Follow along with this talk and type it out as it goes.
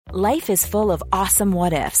Life is full of awesome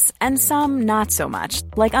what-ifs, and some not so much,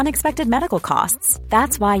 like unexpected medical costs.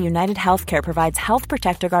 That's why United Healthcare provides Health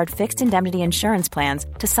Protector Guard fixed indemnity insurance plans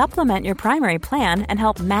to supplement your primary plan and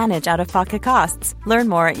help manage out-of-pocket costs. Learn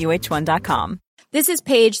more at uh1.com. This is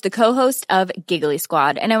Paige, the co-host of Giggly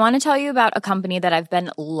Squad, and I want to tell you about a company that I've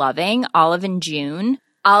been loving, Olive & June.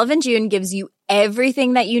 Olive & June gives you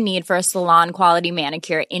everything that you need for a salon-quality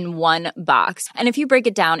manicure in one box. And if you break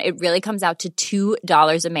it down, it really comes out to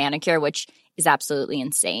 $2 a manicure, which is absolutely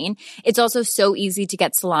insane. It's also so easy to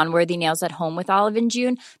get salon-worthy nails at home with Olive &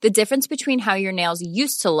 June. The difference between how your nails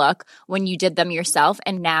used to look when you did them yourself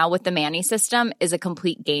and now with the Mani system is a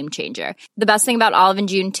complete game changer. The best thing about Olive &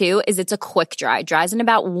 June, too, is it's a quick dry. Dries in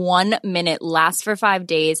about 1 minute, lasts for 5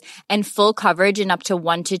 days, and full coverage in up to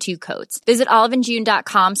 1 to 2 coats. Visit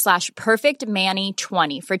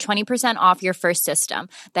oliveandjune.com/perfectmani20 for 20% off your first system.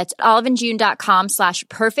 That's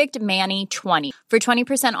oliveandjune.com/perfectmani20 for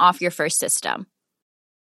 20% off your first system.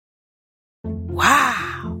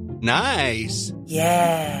 Wow. Nice.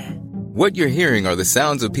 Yeah. What you're hearing are the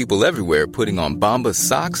sounds of people everywhere putting on Bombas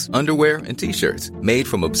socks, underwear, and T-shirts made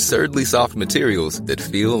from absurdly soft materials that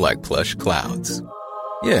feel like plush clouds.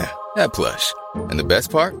 Yeah, that plush. And the best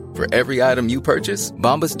part? For every item you purchase,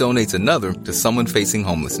 Bombas donates another to someone facing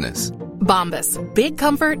homelessness. Bombas. Big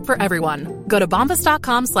comfort for everyone. Go to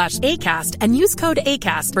bombas.com/ACAST and use code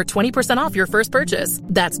ACAST for 20% off your first purchase.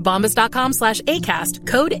 That's bombas.com/ACAST.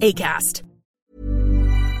 Code ACAST.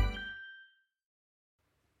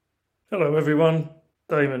 Hello everyone,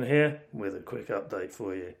 Damon here with a quick update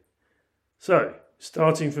for you. So,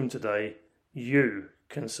 starting from today, you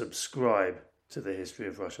can subscribe to the History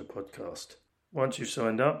of Russia podcast. Once you've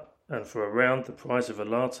signed up, and for around the price of a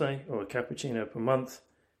latte or a cappuccino per month,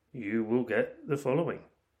 you will get the following.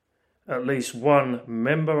 At least one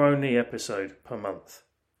member-only episode per month.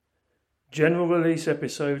 General release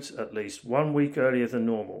episodes at least 1 week earlier than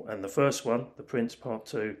normal, and the first one, The Prince Part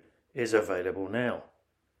 2, is available now.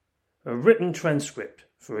 A written transcript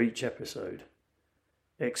for each episode.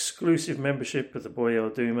 Exclusive membership of the Boyar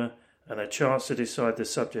Duma, and a chance to decide the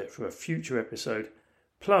subject for a future episode,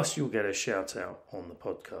 plus you'll get a shout out on the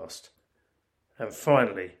podcast. And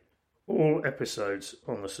finally, all episodes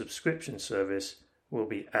on the subscription service will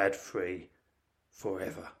be ad-free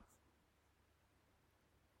forever.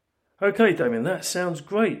 Okay, Damien, that sounds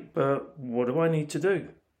great, but what do I need to do?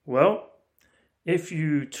 Well, if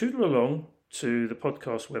you tootle along to the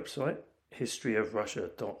podcast website,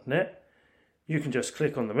 historyofrussia.net, you can just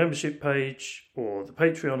click on the membership page or the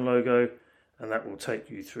Patreon logo, and that will take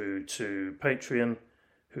you through to Patreon,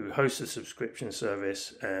 who hosts a subscription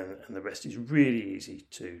service, and the rest is really easy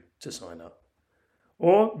to sign up.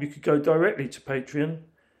 Or you could go directly to Patreon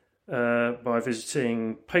by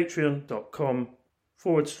visiting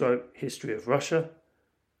patreon.com/History of Russia,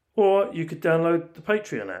 or you could download the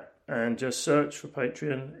Patreon app and just search for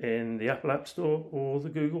Patreon in the Apple App Store or the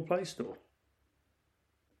Google Play Store.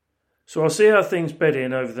 So I'll see how things bed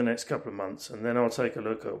in over the next couple of months, and then I'll take a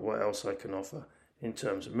look at what else I can offer in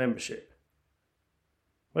terms of membership.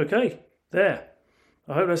 Okay, there.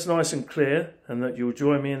 I hope that's nice and clear, and that you'll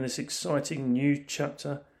join me in this exciting new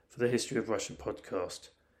chapter for the History of Russia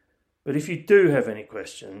podcast. But if you do have any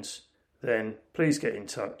questions, then please get in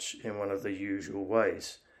touch in one of the usual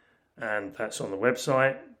ways. And that's on the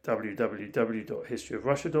website,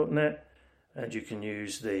 www.historyofrussia.net, and you can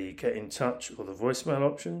use the get in touch or the voicemail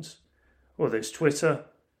options. Or there's Twitter,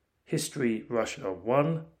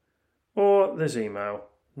 HistoryRussia1, or there's email,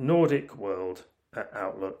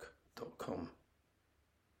 nordicworld@outlook.com.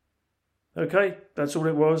 Okay, that's all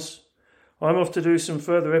it was. I'm off to do some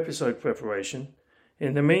further episode preparation.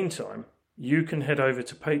 In the meantime, you can head over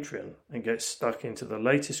to Patreon and get stuck into the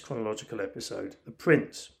latest chronological episode, The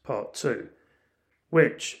Prince, Part 2,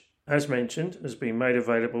 which, as mentioned, has been made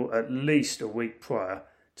available at least a week prior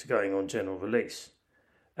to going on general release,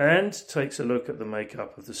 and takes a look at the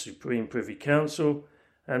makeup of the Supreme Privy Council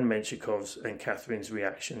and Menshikoff's and Catherine's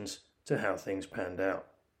reactions to how things panned out.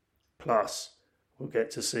 Plus, we'll get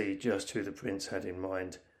to see just who the prince had in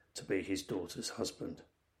mind to be his daughter's husband.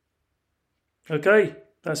 Okay,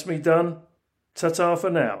 that's me done. Ta-ta for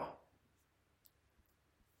now.